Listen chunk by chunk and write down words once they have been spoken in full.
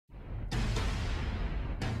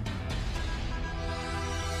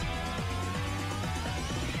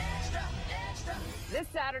This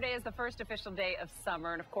Saturday is the first official day of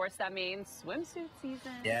summer, and of course that means swimsuit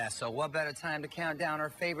season. Yeah, so what better time to count down our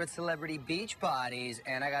favorite celebrity beach bodies?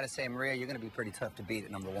 And I gotta say, Maria, you're gonna be pretty tough to beat at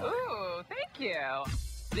number 1. Ooh, thank you.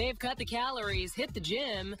 They've cut the calories, hit the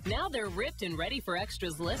gym. Now they're ripped and ready for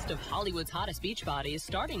Extra's list of Hollywood's hottest beach bodies,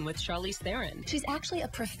 starting with Charlize Theron. She's actually a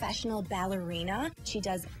professional ballerina. She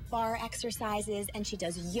does bar exercises and she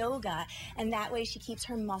does yoga, and that way she keeps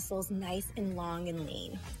her muscles nice and long and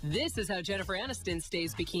lean. This is how Jennifer Aniston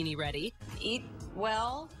stays bikini ready. Eat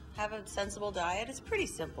well, have a sensible diet. It's pretty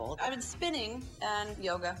simple. I've been spinning and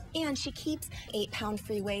yoga. And she keeps 8-pound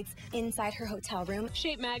free weights inside her hotel room.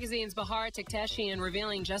 Shape Magazine's Bahar Tektashian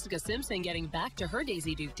revealing Jessica Simpson getting back to her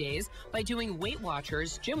Daisy Duke days by doing Weight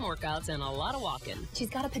Watchers, gym workouts, and a lot of walking. She's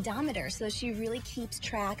got a pedometer, so she really keeps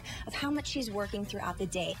track of how much she's working throughout the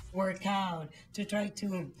day. Work out, to try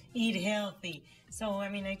to eat healthy. So,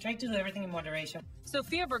 I try to do everything in moderation.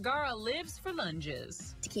 Sofia Vergara lives for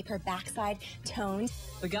lunges. To keep her backside toned.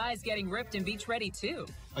 The guy's getting ripped and beach ready, too.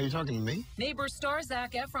 Are you talking to me? Neighbor star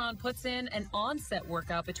Zac Efron puts in an on-set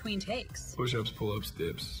workout between takes. Push-ups, pull-ups,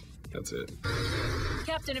 dips. That's it.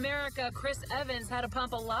 Captain America Chris Evans had to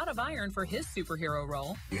pump a lot of iron for his superhero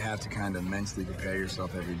role. You have to kind of mentally prepare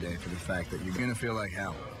yourself every day for the fact that you're going to feel like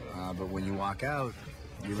hell. But when you walk out,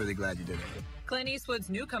 you're really glad you did it. Clint Eastwood's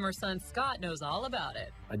newcomer son Scott knows all about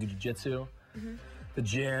it. I do jiu-jitsu, the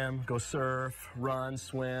gym, go surf, run,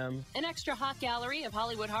 swim. An extra hot gallery of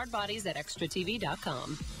Hollywood hard bodies at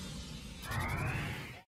extratv.com.